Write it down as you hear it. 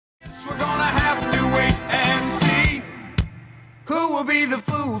we're gonna have to wait and see who will be the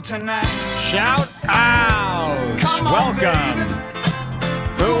fool tonight. Shout out! Come on, Welcome! baby.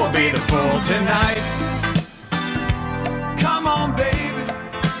 Who will be the fool tonight? Come on, baby.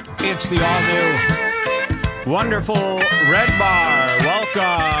 It's the all-new, wonderful Red Bar.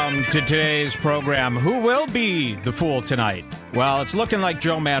 Welcome to today's program. Who will be the fool tonight? Well, it's looking like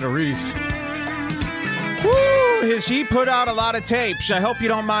Joe Matarese. Woo! Has he put out a lot of tapes? I hope you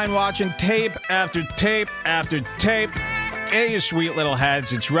don't mind watching tape after tape after tape. Hey, you sweet little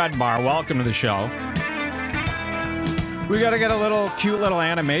heads. It's Red Bar. Welcome to the show. We got to get a little cute little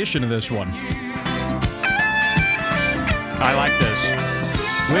animation of this one. I like this.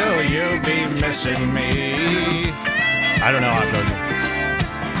 Will you be missing me? I don't know how it goes.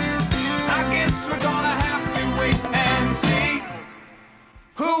 I guess we're gonna have to wait and see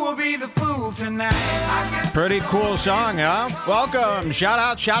who will be the fool tonight. Pretty cool song, huh? Welcome. Shout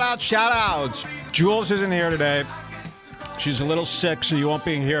out, shout out, shout outs. Jules isn't here today. She's a little sick, so you won't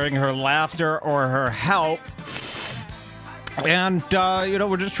be hearing her laughter or her help. And,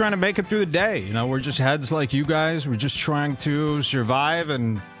 we're just trying to make it through the day. We're just heads like you guys. We're just trying to survive,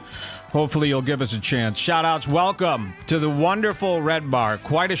 and hopefully you'll give us a chance. Shout outs, welcome to the wonderful Red Bar.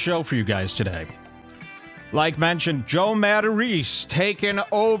 Quite a show for you guys today. Like mentioned, Joe Matarese taking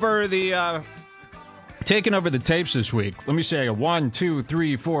over the tapes this week. Let me say 1, 2,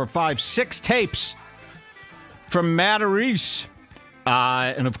 3, 4, 5, 6 tapes from Matarese.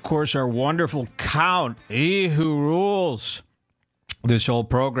 And of course, our wonderful Count, he who rules this whole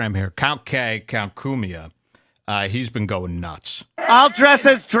program here. Count K, Count Cumia. He's been going nuts. I'll dress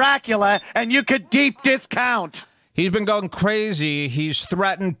as Dracula, and you could deep discount. He's been going crazy. He's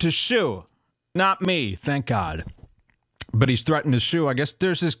threatened to sue. Not me, thank God. But he's threatened to sue. I guess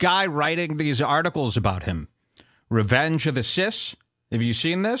there's this guy writing these articles about him. Revenge of the Cis. Have you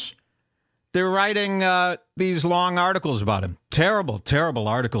seen this? They're writing these long articles about him. Terrible, terrible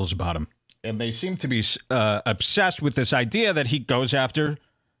articles about him. And they seem to be obsessed with this idea that he goes after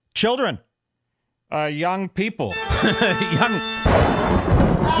children. Young people.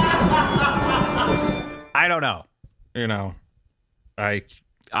 I don't know.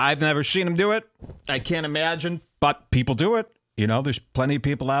 I've never seen him do it. I can't imagine, but people do it. There's plenty of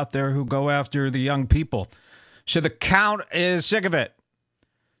people out there who go after the young people. So the Count is sick of it.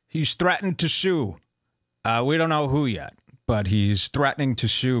 He's threatened to sue. We don't know who yet, but he's threatening to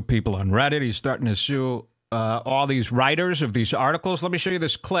sue people on Reddit. He's threatening to sue all these writers of these articles. Let me show you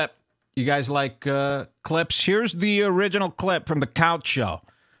this clip. You guys like clips? Here's the original clip from the Count show.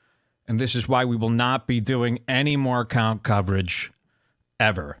 And this is why we will not be doing any more Count coverage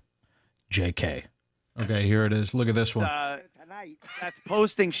ever. JK. Okay, here it is. Look at this one. Tonight, that's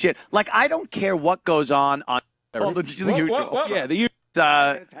posting shit. Like, I don't care what goes on. Well, the usual. Yeah, the usual.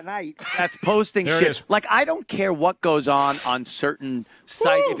 Tonight, that's posting there shit. Like, I don't care what goes on certain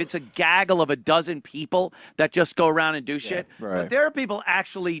sites. If it's a gaggle of a dozen people that just go around and do shit. Right. But there are people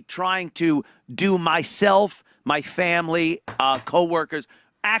actually trying to do myself, my family, coworkers,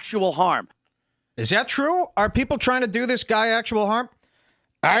 actual harm. Is that true? Are people trying to do this guy actual harm?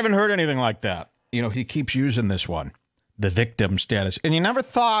 I haven't heard anything like that. He keeps using this one, the victim status. And you never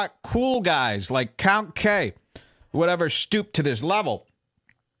thought cool guys like Count K would ever stoop to this level.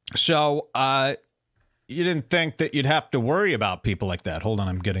 So you didn't think that you'd have to worry about people like that. Hold on,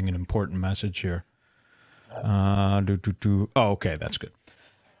 I'm getting an important message here. Oh, okay, that's good.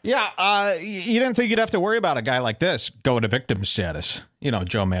 Yeah, you didn't think you'd have to worry about a guy like this going to victim status.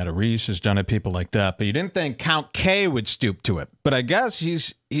 Joe Matarese has done it, people like that. But you didn't think Count K would stoop to it. But I guess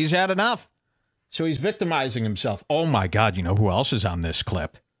he's had enough. So he's victimizing himself. Oh, my God, you know who else is on this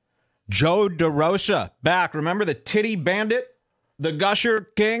clip? Joe DeRosa back. Remember the titty bandit? The gusher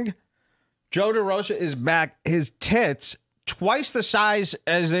king? Joe DeRosa is back. His tits, twice the size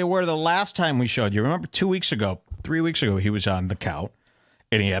as they were the last time we showed you. Remember 2 weeks ago, 3 weeks ago, he was on the Count.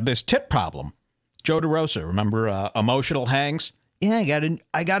 And he had this tit problem. Joe DeRosa, remember Emotional Hangs? Yeah,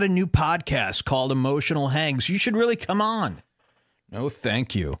 I got a new podcast called Emotional Hangs. You should really come on. No,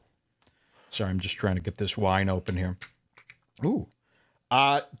 thank you. Sorry, I'm just trying to get this wine open here. Ooh.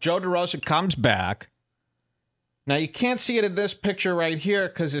 Joe DeRosa comes back. Now, you can't see it in this picture right here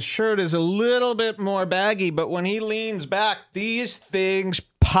because his shirt is a little bit more baggy, but when he leans back, these things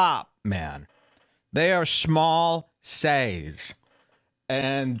pop, man. They are small size.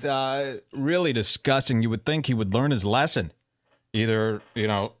 And really disgusting. You would think he would learn his lesson. Either,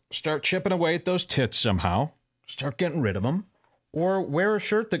 start chipping away at those tits somehow, start getting rid of them, or wear a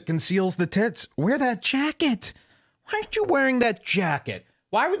shirt that conceals the tits. Wear that jacket. Why aren't you wearing that jacket?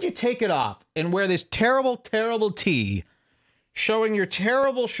 Why would you take it off and wear this terrible, terrible tee showing your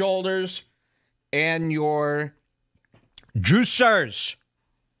terrible shoulders and your juicers.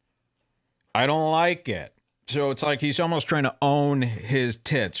 I don't like it. So it's like he's almost trying to own his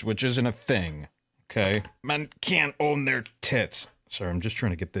tits, which isn't a thing. Okay? Men can't own their tits. Sorry, I'm just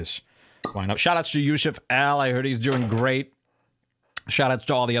trying to get this wind up. Shout-outs to Yusuf Al. I heard he's doing great. Shout-outs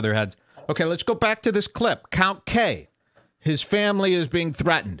to all the other heads. Okay, let's go back to this clip. Count K. His family is being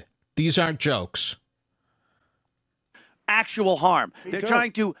threatened. These aren't jokes. Actual harm. They're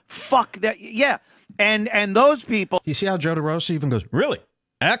trying to fuck that. Yeah. And those people. You see how Joe DeRosa even goes, really?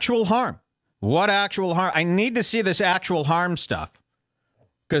 Actual harm? What actual harm? I need to see this actual harm stuff.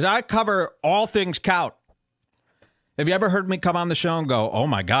 Because I cover all things Count. Have you ever heard me come on the show and go, oh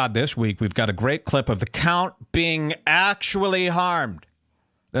my God, this week we've got a great clip of the Count being actually harmed?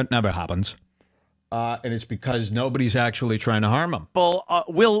 That never happens. And it's because nobody's actually trying to harm him.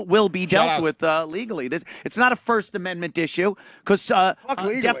 Will be dealt with legally. It's not a First Amendment issue because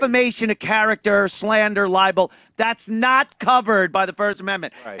defamation of character, slander, libel, that's not covered by the First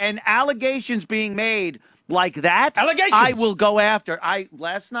Amendment. Right. And allegations being made like that, I will go after.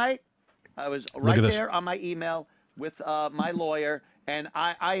 Last night, I was right there on my email with my lawyer, and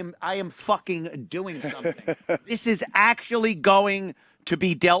I am fucking doing something. This is actually going to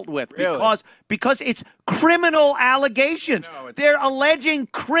be dealt with because it's criminal allegations. No, they're alleging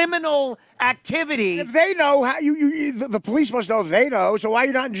criminal activity. If they know how the police must know if they know. So why are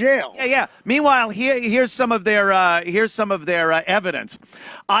you not in jail? Yeah. Meanwhile, here's some of their evidence.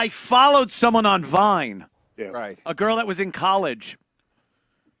 I followed someone on Vine. Yeah. Right. A girl that was in college.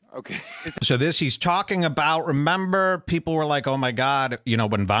 Okay. So he's talking about, remember, people were like, oh my God,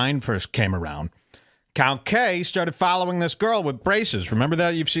 when Vine first came around. Count K started following this girl with braces. Remember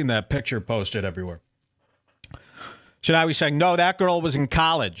that? You've seen that picture posted everywhere. So now he's saying, no, that girl was in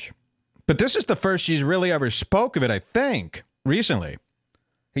college. But this is the first he's really ever spoke of it, I think, recently.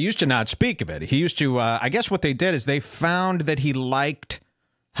 He used to not speak of it. He used to, I guess what they did is they found that he liked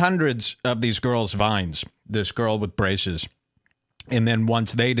hundreds of these girls' Vines, this girl with braces. And then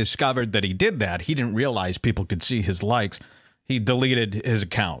once they discovered that he did that, he didn't realize people could see his likes. He deleted his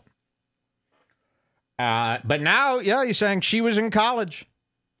account. But now, yeah, he's saying she was in college.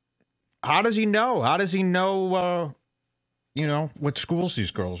 How does he know? How does he know, what schools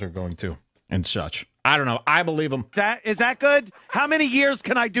these girls are going to and such? I don't know. I believe him. Is that good? How many years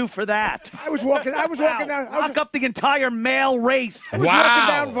can I do for that? I was walking down. Lock up the entire male race. I was walking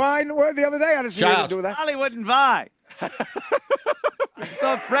down Vine the other day. I didn't see anything to do with that. Hollywood and Vine. I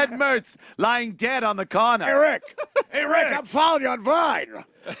saw Fred Mertz lying dead on the corner. Hey, Rick, I'm following you on Vine.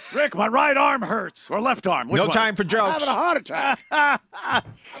 Rick, my right arm hurts. Or left arm. Which no one? time for jokes. I'm having a heart attack. I'm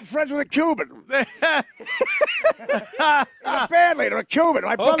friends with a Cuban. Not badly, a Cuban.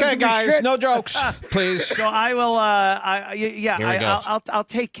 My okay, guys, no jokes, please. So I will, I'll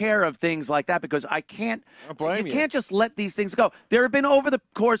take care of things like that because I can't, you can't just let these things go. There have been, over the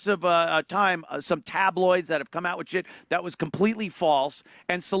course of time, some tabloids that have come out with shit that was completely false,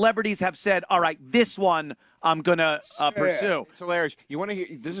 and celebrities have said, all right, this one I'm gonna pursue. It's hilarious. You want to hear?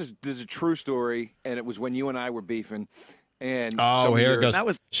 This is a true story, and it was when you and I were beefing. And here it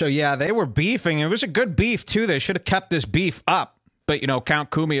goes. So yeah, they were beefing. It was a good beef too. They should have kept this beef up. But Count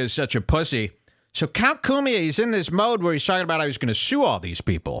Cumia is such a pussy. So Count Cumia, he's in this mode where he's talking about how he's going to sue all these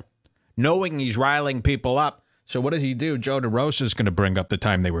people, knowing he's riling people up. So what does he do? Joe DeRosa is going to bring up the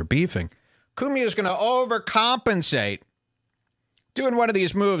time they were beefing. Cumia is going to overcompensate, doing one of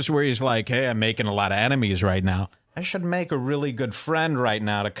these moves where he's like, hey, I'm making a lot of enemies right now. I should make a really good friend right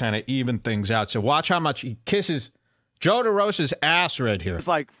now to kind of even things out. So watch how much he kisses Joe DeRosa's ass right here. It's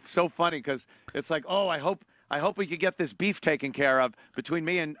like so funny because it's like, oh, I hope we could get this beef taken care of between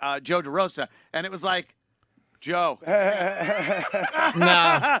me and Joe DeRosa. And it was like, Joe.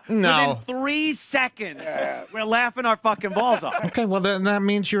 No. Within 3 seconds, we're laughing our fucking balls off. Okay, well, then that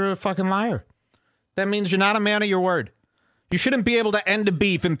means you're a fucking liar. That means you're not a man of your word. You shouldn't be able to end a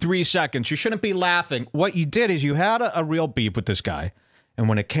beef in 3 seconds. You shouldn't be laughing. What you did is you had a real beef with this guy. And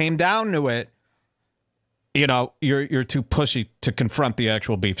when it came down to it, you're too pussy to confront the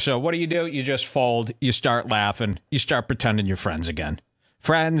actual beef. So what do? You just fold. You start laughing. You start pretending you're friends again.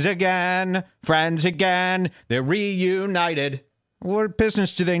 Friends again. Friends again. They're reunited. What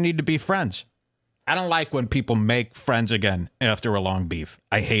business do they need to be friends? I don't like when people make friends again after a long beef.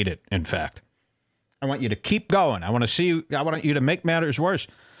 I hate it, in fact. I want you to keep going. I want you to make matters worse.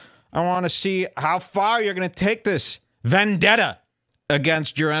 I want to see how far you're going to take this vendetta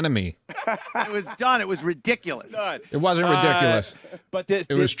against your enemy. It was done. It was ridiculous. It wasn't ridiculous. But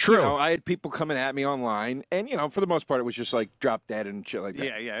it was true. I had people coming at me online, and for the most part, it was just like drop dead and shit like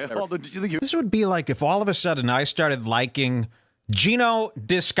that. Yeah. This would be like if all of a sudden I started liking Gino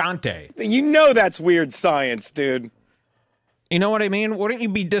Disconte. You know that's weird science, dude. You know what I mean? Wouldn't you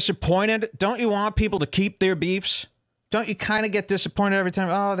be disappointed? Don't you want people to keep their beefs? Don't you kind of get disappointed every time?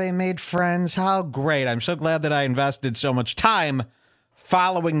 Oh, they made friends. How great. I'm so glad that I invested so much time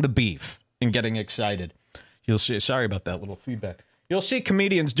following the beef and getting excited. You'll see. Sorry about that little feedback. You'll see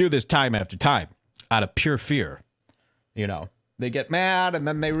comedians do this time after time out of pure fear. You know, they get mad and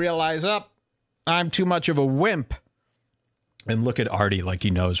then they realize, oh, I'm too much of a wimp. And look at Artie like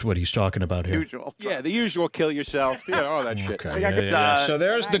he knows what he's talking about here. Usual. Yeah, the usual kill yourself. Yeah, all that shit. Okay. Yeah. So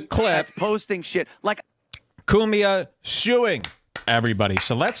there's the clip. That's posting shit. Like Cumia suing everybody.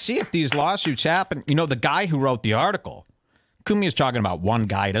 So let's see if these lawsuits happen. You know, the guy who wrote the article, Cumia's talking about one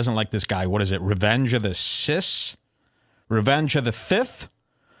guy. He doesn't like this guy. What is it? Revenge of the Sis? Revenge of the Fifth?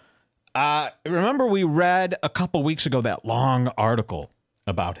 Remember we read a couple weeks ago that long article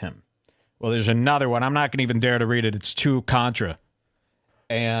about him. Well, there's another one. I'm not going to even dare to read it. It's too contra.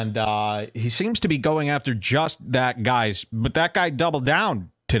 And he seems to be going after just that guy. But that guy doubled down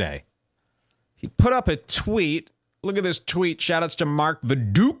today. He put up a tweet. Look at this tweet. Shoutouts to Mark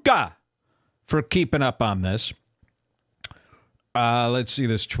Viduka for keeping up on this. Let's see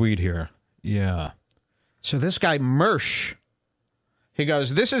this tweet here. Yeah. So this guy, Mersh, he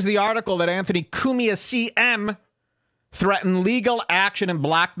goes, this is the article that Anthony Cumia CM threatened legal action and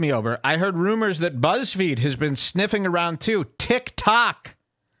blocked me over. I heard rumors that BuzzFeed has been sniffing around too. TikTok.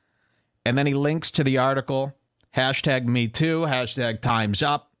 And then he links to the article. Hashtag me too. Hashtag time's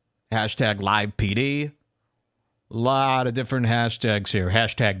up. Hashtag live PD. A lot of different hashtags here.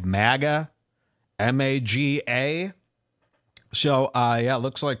 Hashtag MAGA. MAGA. So, yeah,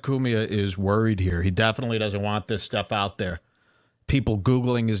 looks like Cumia is worried here. He definitely doesn't want this stuff out there. People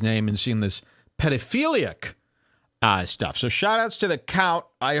Googling his name and seeing this pedophilic stuff. So shout-outs to the Count.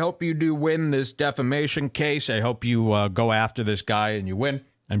 I hope you do win this defamation case. I hope you go after this guy and you win.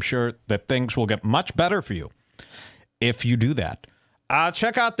 I'm sure that things will get much better for you if you do that.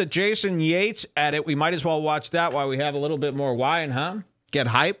 Check out the Jason Yates edit. We might as well watch that while we have a little bit more wine, huh? Get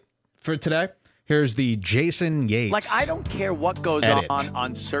hype for today. Here's the Jason Yates. Like, I don't care what goes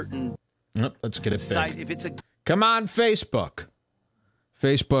on certain let's get it site. If it's a come on, Facebook.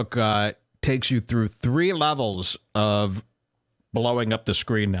 Facebook takes you through 3 levels of blowing up the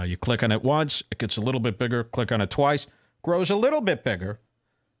screen now. You click on it once, it gets a little bit bigger. Click on it twice, grows a little bit bigger.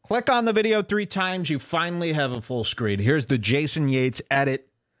 Click on the video 3 times, you finally have a full screen. Here's the Jason Yates edit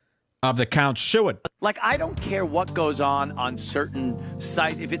of the Count suing. Like, I don't care what goes on certain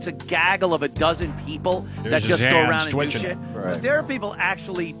sites. If it's a gaggle of a dozen people that just go around and do shit. Right. But there are people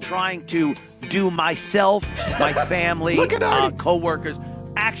actually trying to do myself, my family, co-workers,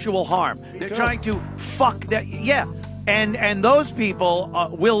 actual harm. They're trying to fuck that. Yeah. And those people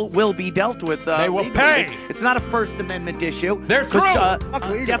will be dealt with. They will pay. It's not a First Amendment issue. They're through.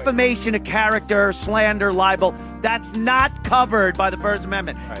 Defamation of character, slander, libel, that's not covered by the First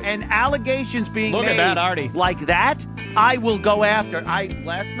Amendment. Right. And allegations being made like that, I will go after.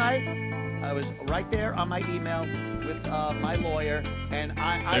 Last night, I was right there on my email with my lawyer, and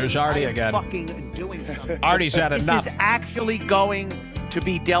there's Artie again. Fucking doing something. Artie's had enough. This is actually going to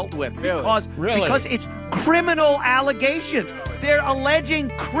be dealt with because it's criminal allegations. They're alleging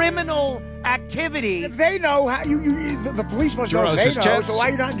criminal activity. If they know how the police must know. They know. So why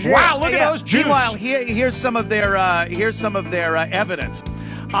are you not in jail? Wow, look at those Jews. Meanwhile, here's some of their evidence.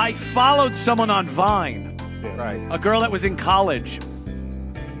 I followed someone on Vine. Right. A girl that was in college.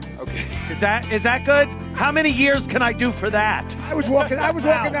 Okay. Is that good? How many years can I do for that? I was walking down.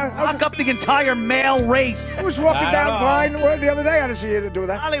 Lock up the entire male race. I was walking down Vine the other day. I didn't see you to do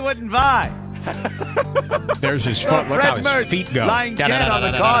that. Hollywood and Vine. There's his foot. Look how his feet go. Lying dead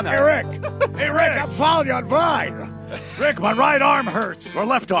on the corner. Hey, Rick, I'm following you on Vine. Rick, my right arm hurts. Or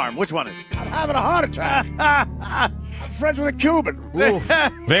left arm. Which one is it? I'm having a heart attack. I'm friends with a Cuban. Oof,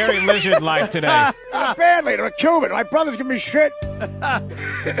 very lizard-like today. Not badly. They're a Cuban. My brother's giving me shit.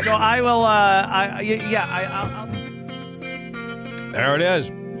 So I will, I'll... There it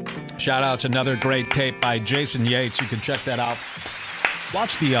is. Shout-outs, another great tape by Jason Yates. You can check that out.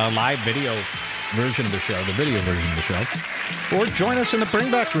 Watch the live video version of the show, the video version of the show. Or join us in the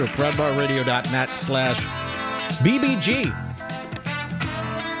Bring Back group, redbarradio.net/BBG.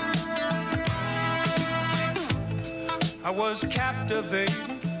 I was captivated,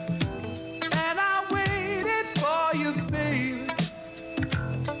 and I waited for you, babe.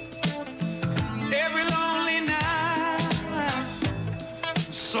 Every lonely night,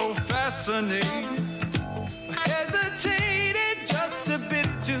 so fascinating. Hesitated just a bit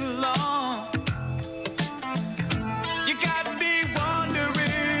too long. You got me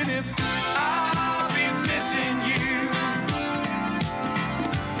wondering if I'll be missing you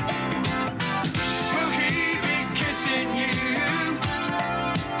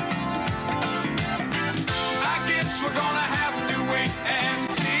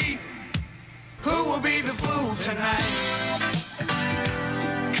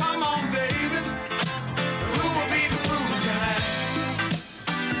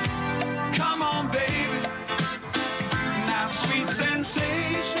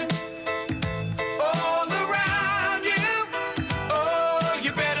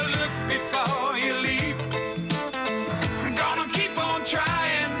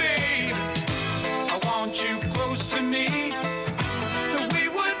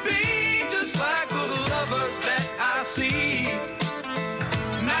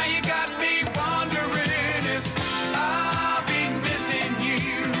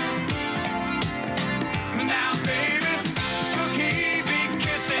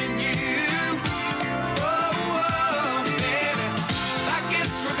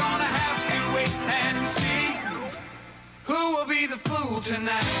be the fool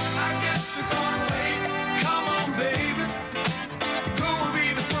tonight? I guess we're gonna